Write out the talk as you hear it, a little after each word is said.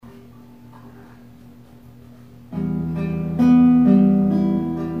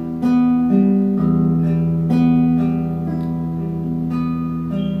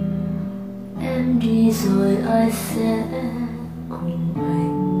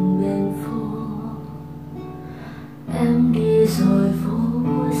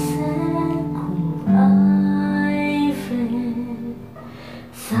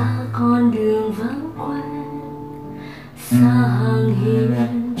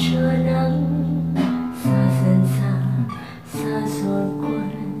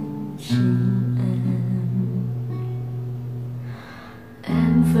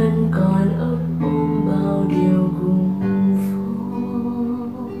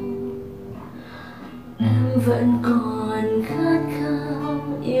vẫn còn khát khao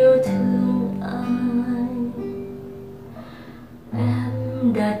yêu thương anh.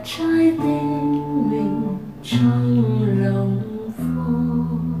 Em đặt trái tim mình trong lòng phố,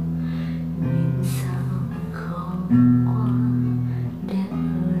 nhìn sao khó qua đẹp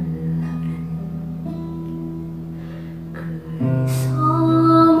hơn lại. Cười gió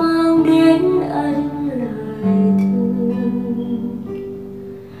mang đến anh lời thương,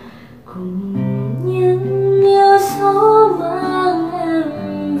 cùng những yêu dấu mang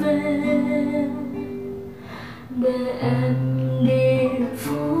em về, để em đi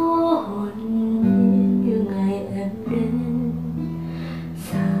phố hồn nhiên như ngày em đến,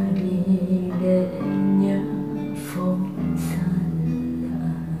 ra đi để nhớ phố xa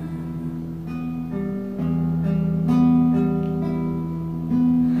lạ.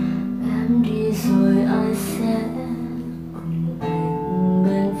 Em đi rồi ai sẽ cùng anh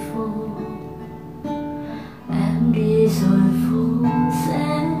bên phố, em đi rồi phố sẽ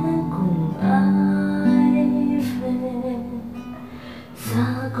cùng ai về,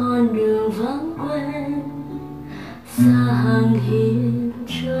 xa con đường vắng quen, xa hàng hiên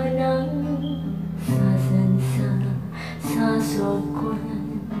trưa nắng, xa dần xa, xa rồi quen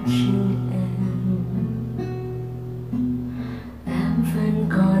chính em. Em vẫn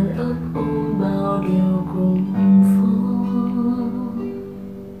còn ấp ủ bao điều cùng phố,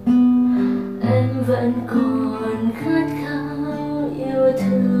 em vẫn còn khát khao